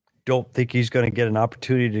don't think he's going to get an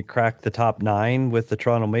opportunity to crack the top 9 with the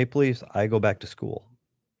Toronto Maple Leafs. I go back to school.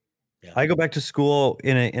 Yeah. I go back to school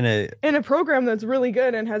in a program that's really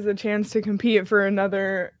good and has a chance to compete for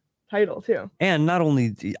another title too. And not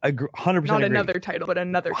only 100% not another title, but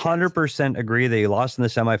another 100% agree that you lost in the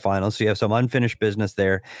semifinals. So you have some unfinished business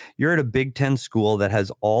there. You're at a Big Ten school that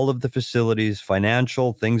has all of the facilities,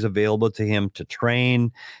 financial things available to him to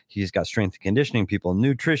train. He's got strength and conditioning people,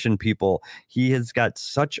 nutrition people. He has got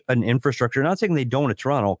such an infrastructure. I'm not saying they don't at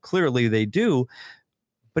Toronto. Clearly they do,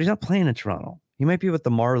 but he's not playing in Toronto. He might be with the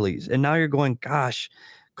Marlies. And now you're going, gosh,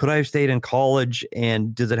 could I have stayed in college,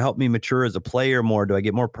 and does it help me mature as a player more? Do I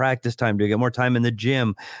get more practice time? Do I get more time in the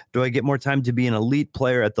gym? Do I get more time to be an elite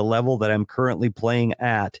player at the level that I'm currently playing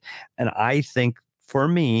at? And I think for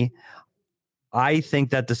me,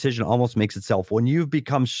 that decision almost makes itself. When you've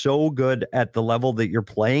become so good at the level that you're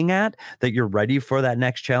playing at, that you're ready for that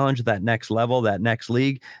next challenge, that next level, that next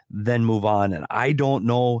league, then move on. And I don't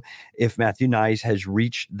know if Matthew Knies has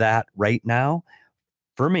reached that right now.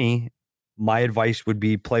 For me, my advice would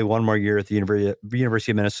be play one more year at the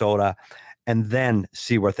University of Minnesota and then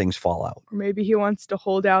see where things fall out. Maybe he wants to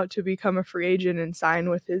hold out to become a free agent and sign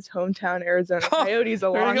with his hometown Arizona Coyotes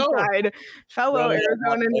alongside fellow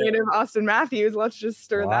Arizona native Austin Matthews. Let's just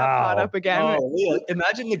stir that pot up again. Oh, Leah,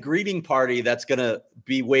 imagine the greeting party that's going to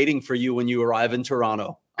be waiting for you when you arrive in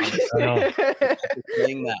Toronto.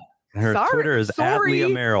 Saying that. Her Twitter is @Leah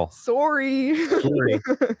Merrill. Sorry.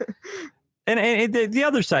 And the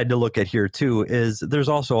other side to look at here too is there's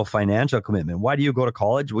also a financial commitment. Why do you go to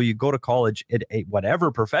college? Well, you go to college at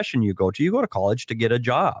whatever profession you go to college to get a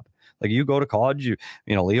job. Like you go to college, you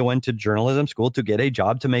know, Leah went to journalism school to get a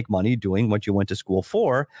job, to make money doing what you went to school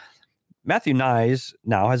for. Matthew Knies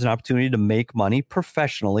now has an opportunity to make money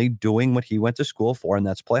professionally doing what he went to school for, and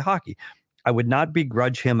that's play hockey. I would not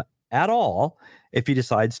begrudge him at all if he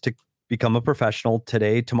decides to become a professional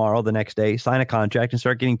today, tomorrow, the next day, sign a contract and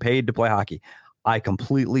start getting paid to play hockey. I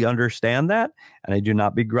completely understand that, and I do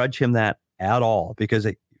not begrudge him that at all, because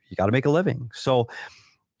you got to make a living. So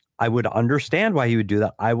I would understand why he would do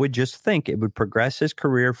that. I would just think it would progress his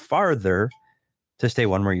career farther to stay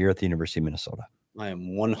one more year at the University of Minnesota. I am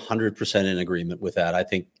 100% in agreement with that. I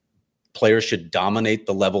think players should dominate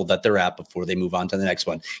the level that they're at before they move on to the next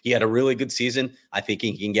one. He had a really good season. I think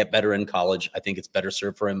he can get better in college. I think it's better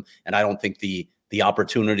served for him. And I don't think the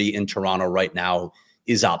opportunity in Toronto right now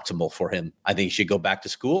is optimal for him. I think he should go back to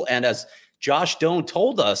school. And as Josh Doan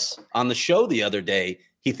told us on the show the other day,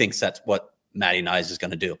 he thinks that's what Matty Knies is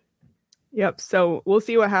going to do. Yep. So we'll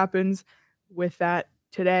see what happens with that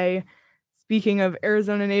today. Speaking of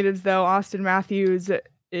Arizona natives, though, Austin Matthews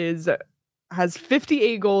has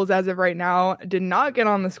 58 goals as of right now. Did not get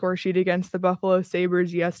on the score sheet against the Buffalo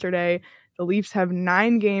Sabres yesterday. The Leafs have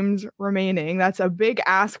 9 games remaining. That's a big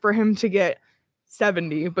ask for him to get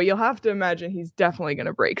 70, but you'll have to imagine he's definitely going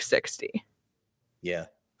to break 60. Yeah,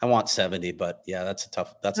 I want 70, but yeah, that's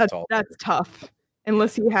tough. That's tough.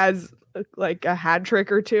 Unless he has like a hat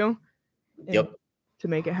trick or two. Yep. To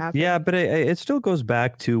make it happen. Yeah, but it still goes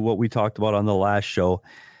back to what we talked about on the last show,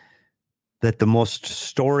 that the most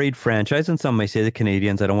storied franchise, and some may say the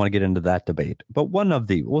Canadiens, I don't want to get into that debate, but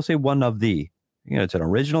we'll say one of the, you know, it's an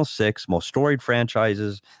original 6 most storied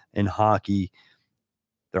franchises in hockey.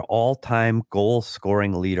 Their all-time goal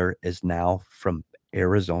scoring leader is now from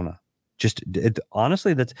Arizona.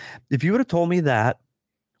 Honestly, that's, if you would have told me that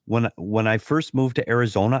when I first moved to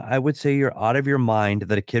Arizona, I would say you're out of your mind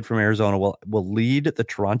that a kid from Arizona will lead the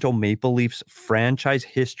Toronto Maple Leafs franchise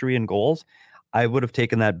history in goals. I would have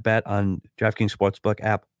taken that bet on DraftKings Sportsbook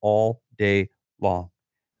app all day long.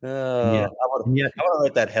 I want to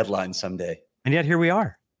write that headline someday. And yet here we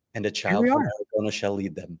are. And a child from Arizona shall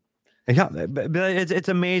lead them. Yeah, but it's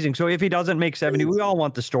amazing. So if he doesn't make 70, we all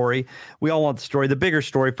want the story. The bigger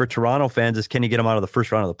story for Toronto fans is, can he get him out of the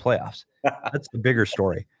first round of the playoffs? That's the bigger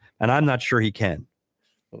story. And I'm not sure he can.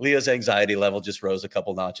 Leah's anxiety level just rose a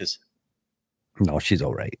couple notches. No, she's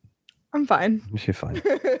all right. I'm fine. She's fine.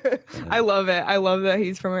 I love it. I love that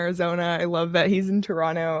he's from Arizona. I love that he's in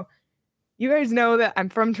Toronto. You guys know that I'm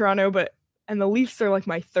from Toronto, and the Leafs are like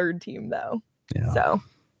my third team, though. Yeah. So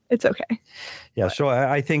it's okay. Yeah. So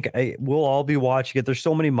I think we'll all be watching it. There's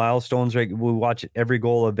so many milestones, right? We'll watch every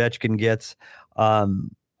goal Ovechkin gets.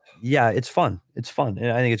 Yeah, it's fun. It's fun.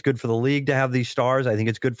 And I think it's good for the league to have these stars. I think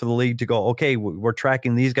it's good for the league to go, okay, we're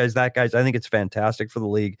tracking these guys, that guys. I think it's fantastic for the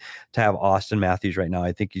league to have Austin Matthews right now.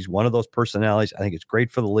 I think he's one of those personalities. I think it's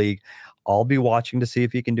great for the league. I'll be watching to see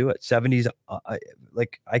if he can do it. 70s,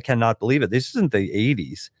 I cannot believe it. This isn't the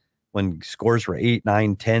 80s when scores were 8,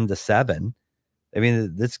 9, 10 to 7. I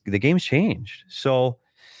mean, the game's changed. So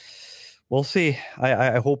we'll see.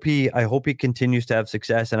 I hope he continues to have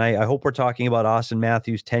success, and I hope we're talking about Austin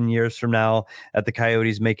Matthews 10 years from now at the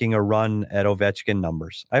Coyotes making a run at Ovechkin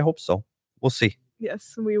numbers. I hope so. We'll see.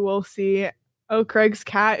 Yes, we will see. Oh, Craig's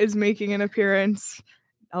cat is making an appearance,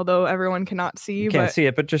 although everyone cannot see. You can't see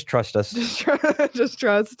it, but just trust us. Just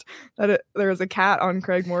trust that there is a cat on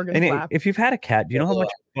Craig Morgan's lap. If you've had a cat, do you know how much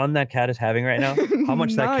fun that cat is having right now? How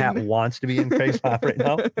much that cat wants to be in Craig's lap right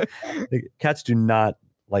now? Cats do not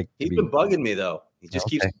like. He's been bugging me though. He just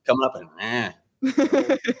keeps coming up and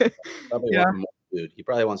wants more food. He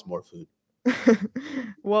probably wants more food.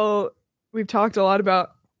 Well, we've talked a lot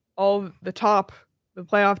about all the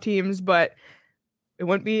playoff teams, but it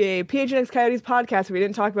wouldn't be a PHNX Coyotes podcast if we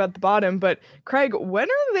didn't talk about the bottom. But Craig, when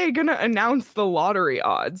are they going to announce the lottery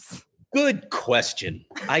odds? Good question.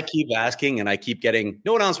 I keep asking and I keep getting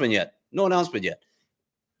no announcement yet.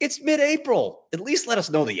 It's mid-April. At least let us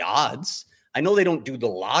know the odds. I know they don't do the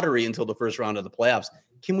lottery until the first round of the playoffs.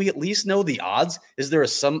 Can we at least know the odds? Is there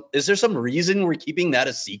some reason we're keeping that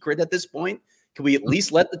a secret at this point? Can we at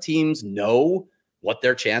least let the teams know what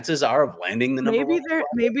their chances are of landing the number one?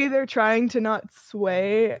 Maybe they're trying to not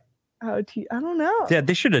sway I don't know. Yeah,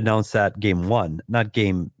 they should announce that game 1, not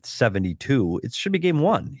game 72. It should be game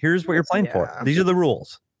 1. Here's what you're playing for. These are the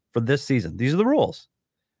rules for this season. These are the rules.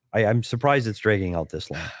 I'm surprised it's dragging out this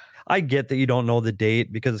long. I get that you don't know the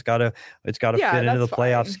date because it's got to Yeah, fit into the that's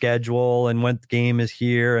playoff fine. schedule and when the game is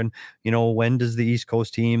here. And, when does the East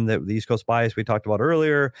Coast team, the East Coast bias we talked about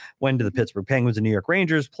earlier, when do the Pittsburgh Penguins and New York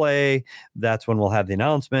Rangers play? That's when we'll have the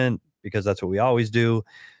announcement because that's what we always do.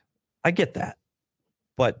 I get that.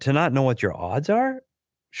 But to not know what your odds are,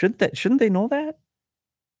 shouldn't they know that?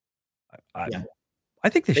 I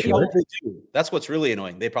think they should. Probably do. That's what's really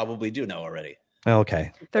annoying. They probably do know already.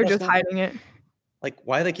 Okay. They're just hiding it. Like,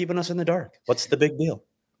 why are they keeping us in the dark? What's the big deal?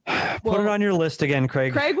 Put it on your list again,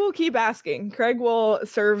 Craig. Craig will keep asking. Craig will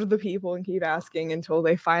serve the people and keep asking until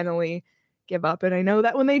they finally give up. And I know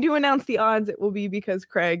that when they do announce the odds, it will be because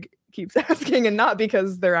Craig keeps asking and not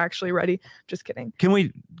because they're actually ready. Just kidding. Can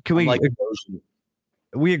we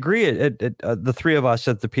agree at the three of us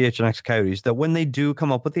at the PHNX Coyotes that when they do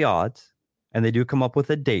come up with the odds and they do come up with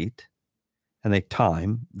a date and a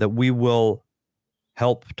time, that we will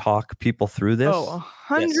help talk people through this? Oh,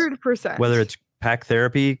 100%. Whether it's pack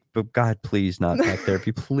therapy, but God, please not pack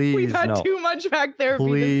therapy. Please, We've had no. too much pack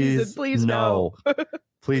therapy this season. Please no.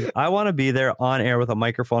 Please, I want to be there on air with a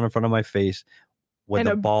microphone in front of my face when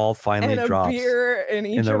the ball finally drops. And a beer in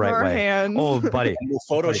each in the of right our way. hands. Oh, buddy. We'll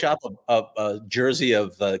Photoshop a jersey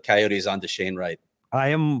of the Coyotes onto Shane Wright. I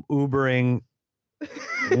am Ubering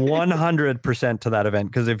 100% to that event,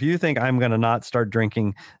 because if you think I'm going to not start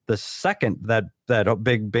drinking the second that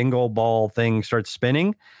big bingo ball thing starts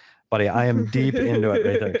spinning, buddy, I am deep into it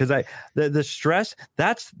right there, because the stress,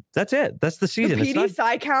 that's it. That's the season. The PD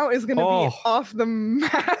side count is going to be off the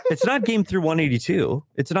map. It's not game through 182.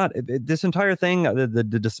 It's not this entire thing, the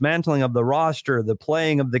dismantling of the roster, the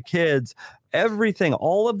playing of the kids, everything,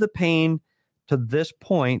 all of the pain to this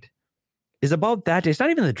point is about that. It's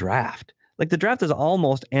not even the draft. Like, the draft is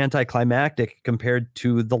almost anticlimactic compared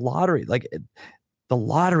to the lottery. Like, the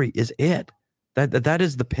lottery is it. That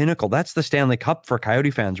is the pinnacle. That's the Stanley Cup for Coyote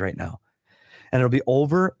fans right now. And it'll be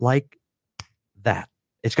over like that.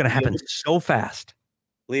 It's going to happen so fast.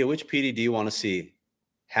 Leah, which PD do you want to see?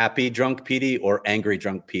 Happy drunk PD or angry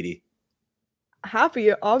drunk PD?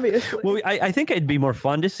 Happy, obviously. Well, I think it'd be more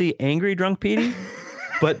fun to see angry drunk PD.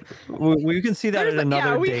 But we can see that at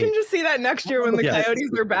another we date. can just see that next year when the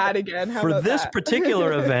Coyotes are bad again. How for this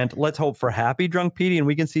particular event, let's hope for happy drunk PD, and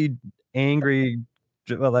we can see angry.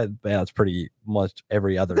 Well, that's pretty much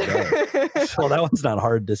every other day. So that one's not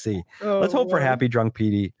hard to see. Let's hope for happy drunk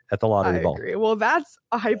PD at the Lottery Bowl. I agree. Well, that's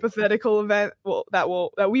a hypothetical event that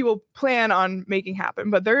we will plan on making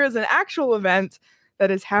happen. But there is an actual event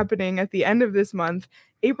that is happening at the end of this month.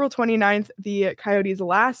 April 29th, the Coyotes'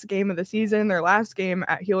 last game of the season, their last game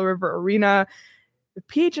at Gila River Arena. The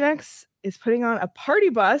PHNX is putting on a party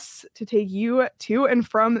bus to take you to and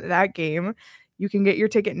from that game. You can get your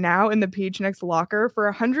ticket now in the PHNX locker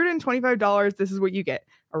for $125. This is what you get: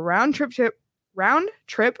 a round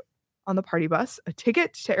trip on the party bus, a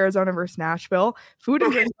ticket to Arizona versus Nashville, food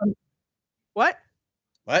and drink. What?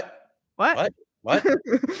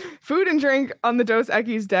 Food and drink on the Dos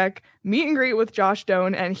Equis deck, meet and greet with Josh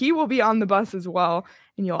Doan, and he will be on the bus as well.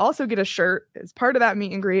 And you'll also get a shirt as part of that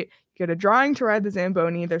meet and greet. You get a drawing to ride the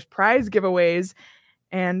Zamboni. There's prize giveaways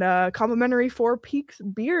and complimentary Four Peaks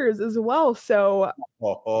beers as well. So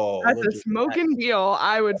that's a smoking deal,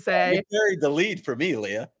 I would say. You carried the lead for me,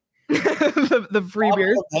 Leah. the free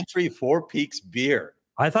beers. Complimentary Four Peaks beer.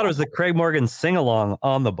 I thought it was the Craig Morgan sing-along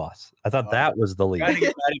on the bus. I thought that was the lead. Trying to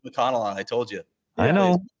get Matty McConnell on, I told you. I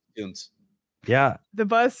know. Yeah. The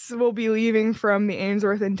bus will be leaving from the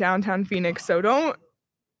Ainsworth in downtown Phoenix, so don't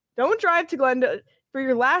drive to Glendale for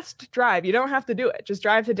your last drive. You don't have to do it. Just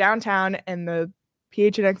drive to downtown, and the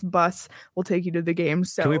PHNX bus will take you to the game.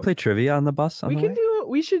 So can we play trivia on the bus?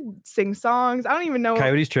 We should sing songs. I don't even know.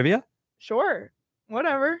 Coyotes trivia? Sure.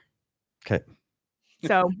 Whatever. Okay.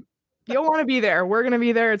 So you'll want to be there. We're going to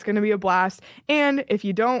be there. It's going to be a blast. And if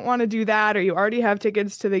you don't want to do that, or you already have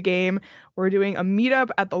tickets to the game, we're doing a meetup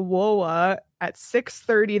at the Lola at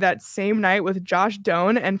 6:30 that same night with Josh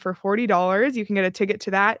Doan. And for $40, you can get a ticket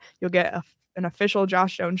to that. You'll get an official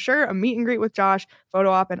Josh Doan shirt, a meet and greet with Josh,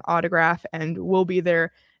 photo op, and autograph, and we'll be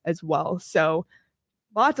there as well. So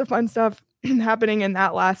lots of fun stuff happening in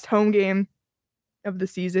that last home game of the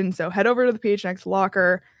season. So head over to the PHNX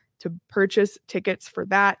locker to purchase tickets for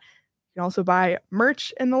that. You can also buy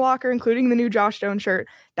merch in the locker, including the new Josh Doan shirt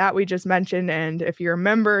that we just mentioned. And if you're a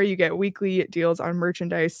member, you get weekly deals on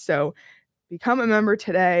merchandise. So become a member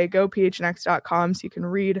today. Go phnx.com so you can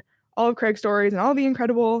read all of Craig's stories and all the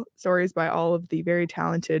incredible stories by all of the very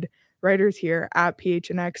talented writers here at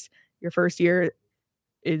PHNX. Your first year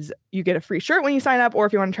is you get a free shirt when you sign up, or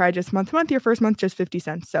if you want to try just month to month, your first month just 50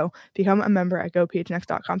 cents. So become a member at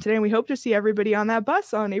gophnx.com today. And we hope to see everybody on that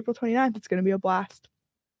bus on April 29th. It's going to be a blast.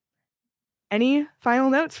 any final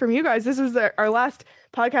notes from you guys? This is our last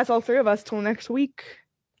podcast, all three of us, till next week.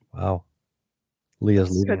 Wow.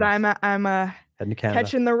 Leah's leaving. Because I'm heading to Canada.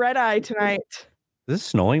 catching the red eye tonight. Is it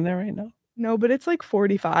snowing there right now? No, but it's like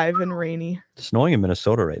 45 and rainy. It's snowing in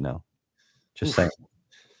Minnesota right now. Just saying.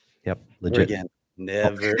 Yep, legit.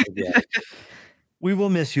 Never again. We will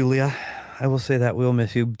miss you, Leah. I will say that we'll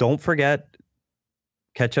miss you. Don't forget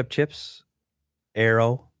ketchup chips,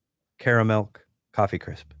 Arrow, caramel, coffee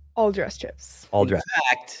crisp. All dress chips. All dress. In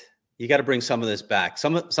fact, you got to bring some of this back.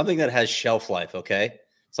 Something that has shelf life, okay?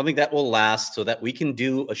 Something that will last so that we can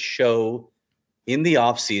do a show in the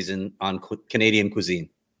off season on Canadian cuisine.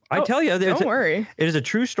 I tell you, don't worry. It is a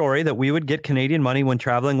true story that we would get Canadian money when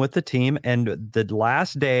traveling with the team. And the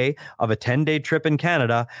last day of a 10-day trip in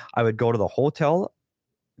Canada, I would go to the hotel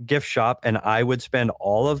gift shop and I would spend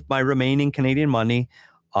all of my remaining Canadian money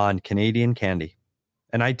on Canadian candy.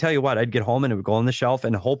 And I tell you what, I'd get home and it would go on the shelf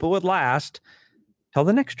and hope it would last till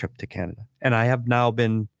the next trip to Canada. And I have now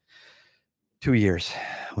been 2 years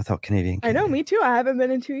without Canadian candy. I know, me too. I haven't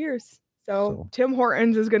been in 2 years. So Tim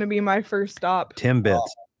Hortons is going to be my first stop. Timbits.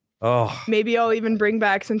 Oh, maybe I'll even bring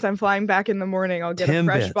back, since I'm flying back in the morning, I'll get a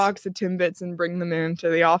fresh box of Timbits and bring them into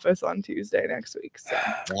the office on Tuesday next week. So.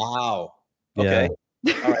 Wow. Okay.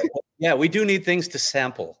 Yeah. All right. Yeah, we do need things to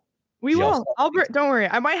sample. We will. Don't worry.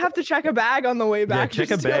 I might have to check a bag on the way back. Yeah,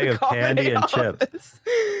 check a bag of candy and chips.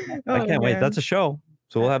 I can't wait. That's a show.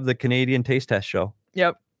 So we'll have the Canadian taste test show.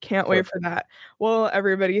 Yep. Can't wait for that. Well,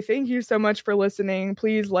 everybody, thank you so much for listening.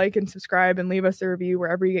 Please like and subscribe and leave us a review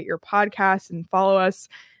wherever you get your podcasts, and follow us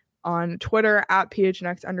on Twitter at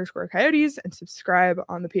PHNX_Coyotes, and subscribe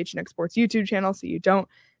on the PHNX Sports YouTube channel so you don't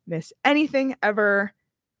miss anything ever.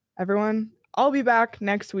 Everyone, I'll be back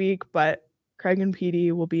next week, but Craig and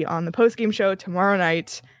PD will be on the post-game show tomorrow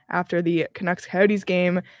night after the Canucks Coyotes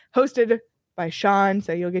game, hosted by Sean,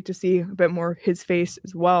 so you'll get to see a bit more of his face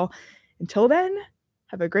as well. Until then,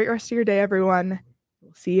 have a great rest of your day, everyone.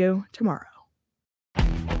 We'll see you tomorrow.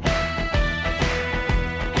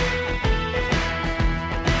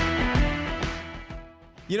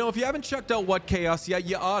 You know, if you haven't checked out What Chaos yet,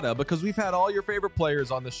 you oughta, because we've had all your favorite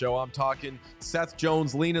players on the show. I'm talking Seth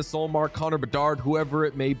Jones, Lena Solmar, Connor Bedard, whoever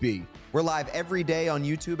it may be. We're live every day on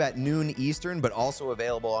YouTube at noon Eastern, but also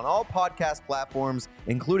available on all podcast platforms,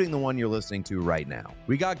 including the one you're listening to right now.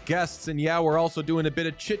 We got guests, and yeah, we're also doing a bit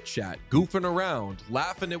of chit-chat, goofing around,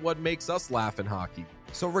 laughing at what makes us laugh in hockey.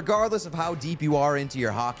 So regardless of how deep you are into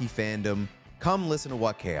your hockey fandom, come listen to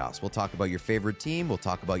What Chaos. We'll talk about your favorite team, we'll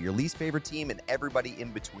talk about your least favorite team, and everybody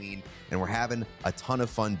in between, and we're having a ton of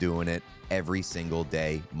fun doing it every single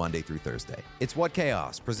day, Monday through Thursday. It's What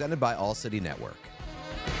Chaos, presented by All City Network.